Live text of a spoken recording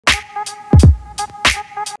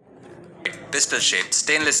pistol-shaped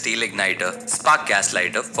stainless steel igniter spark gas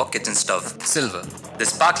lighter for kitchen stove. Silver. The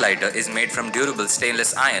spark lighter is made from durable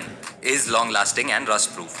stainless iron, is long-lasting and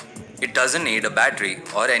rust-proof. It doesn't need a battery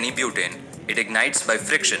or any butane. It ignites by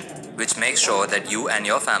friction, which makes sure that you and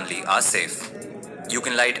your family are safe. You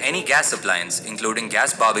can light any gas appliance, including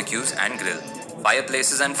gas barbecues and grill,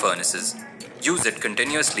 fireplaces and furnaces. Use it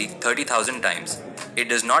continuously 30,000 times. It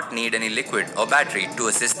does not need any liquid or battery to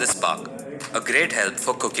assist the spark. A great help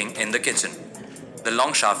for cooking in the kitchen. The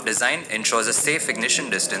long shaft design ensures a safe ignition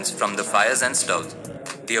distance from the fires and stoves.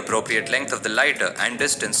 The appropriate length of the lighter and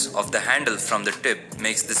distance of the handle from the tip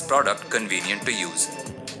makes this product convenient to use.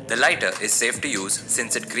 The lighter is safe to use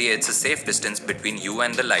since it creates a safe distance between you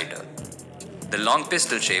and the lighter. The long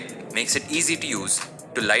pistol shape makes it easy to use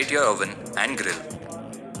to light your oven and grill.